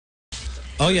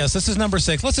Oh, yes, this is number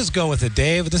 6. Let's just go with it,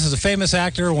 Dave. This is a famous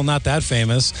actor. Well, not that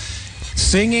famous.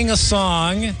 Singing a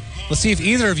song. Let's see if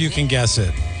either of you can guess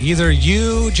it. Either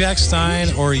you, Jack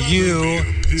Stein, or you,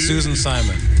 Susan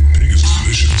Simon. Pig is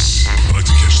delicious. I like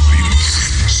to catch the beetles.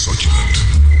 Succulent.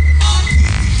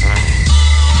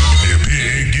 A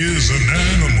pig is an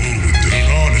animal with dirt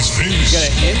on his face. You got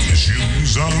a hint? His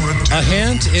shoes are A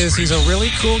hint is he's a really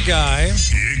cool guy,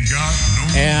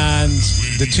 and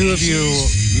the two of you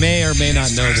may or may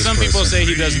not know this Some person. people say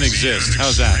he doesn't exist.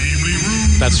 How's that?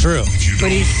 That's true.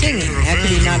 But he's singing. How could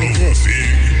he not exist?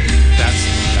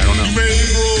 I don't know.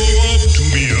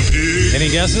 Any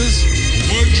guesses?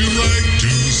 Would you like to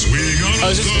swing on Oh,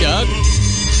 is this Doug?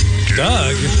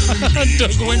 Doug?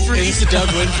 Doug Winfrey. Is this Doug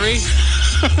Winfrey?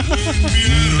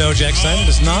 No, Jack Stein. It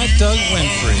is not Doug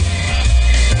Winfrey.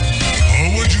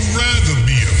 Or would you rather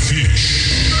be a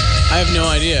fish? I have no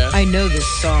idea. I know this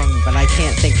song, but I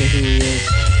can't think of who he is.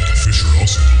 Fish are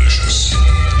also delicious. A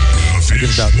fish give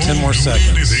it about 10 more won't do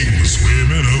seconds. anything but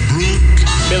swim in a brook.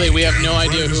 Billy, we have no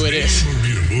idea who it is.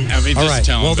 I mean, All just right.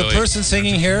 tell him, Well, the Billy. person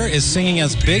singing here is singing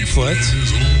as Bigfoot,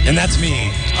 and that's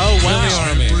me. Oh, wow.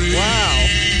 Billy Armi. Wow.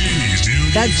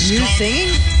 That's you singing?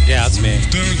 Yeah, it's me. I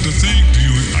got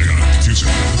confused.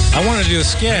 I wanted to do a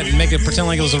skit and make it pretend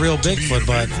like it was a real Bigfoot,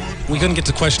 but we couldn't get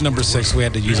to question number 6, so we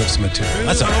had to use up some material.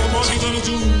 That's all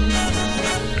right.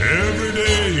 Every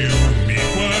day you meet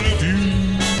quite a few.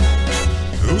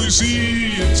 Who you see,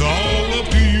 it's all up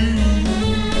to you.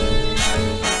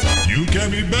 You can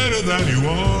be better than you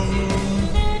are.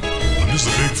 I'm just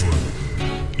a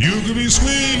Bigfoot. You could be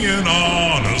swinging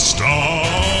on a star.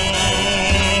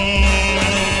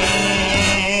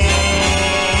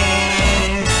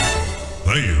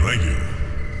 Thank you.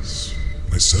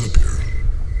 Nice setup here.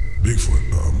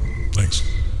 Bigfoot, thanks.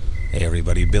 Hey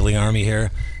everybody, Billy Armi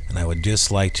here, and I would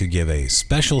just like to give a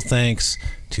special thanks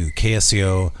to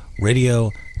KSCO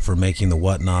Radio for making the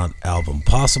Whatnot album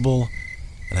possible,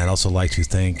 and I'd also like to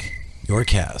thank your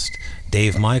cast,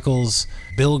 Dave Michaels,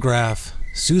 Bill Graff,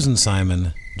 Susan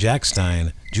Simon, Jack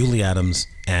Stein, Julie Adams,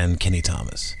 and Kenny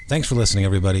Thomas. Thanks for listening,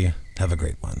 everybody. Have a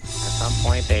great one. At some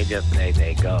point they just say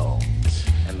they go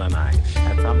in my mind.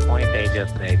 At some point they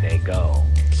just say they go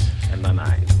in my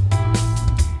mind.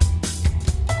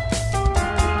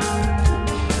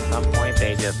 At some point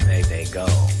they just say they go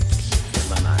in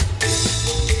my mind.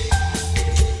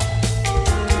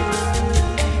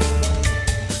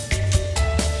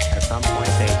 At some point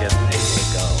they just say they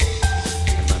go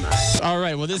in my mind. All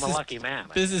right. Well, this I'm a is lucky man.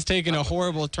 this is taking a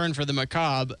horrible turn for the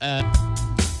macabre. At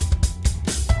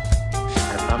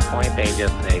some point they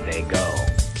just say they go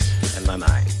in my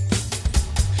mind.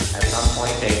 At some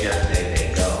point they just say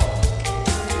they go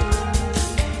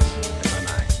in my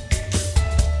mind.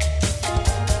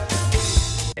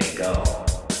 They go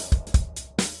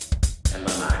in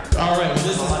my mind. All right.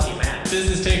 Well, I'm a lucky man. this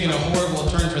is taking a horrible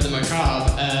turn for the macabre.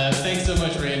 Thanks so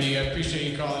much, Randy. I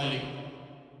appreciate you calling in.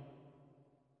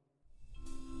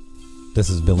 This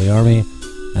is Billy Armi,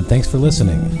 and thanks for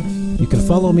listening. You can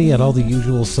follow me at all the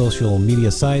usual social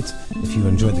media sites. If you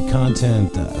enjoyed the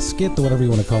content, skit, or whatever you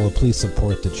want to call it, please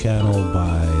support the channel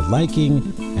by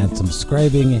liking and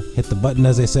subscribing. Hit the button,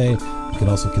 as they say. You can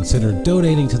also consider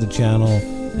donating to the channel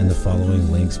in the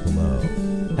following links below.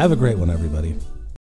 Have a great one, everybody.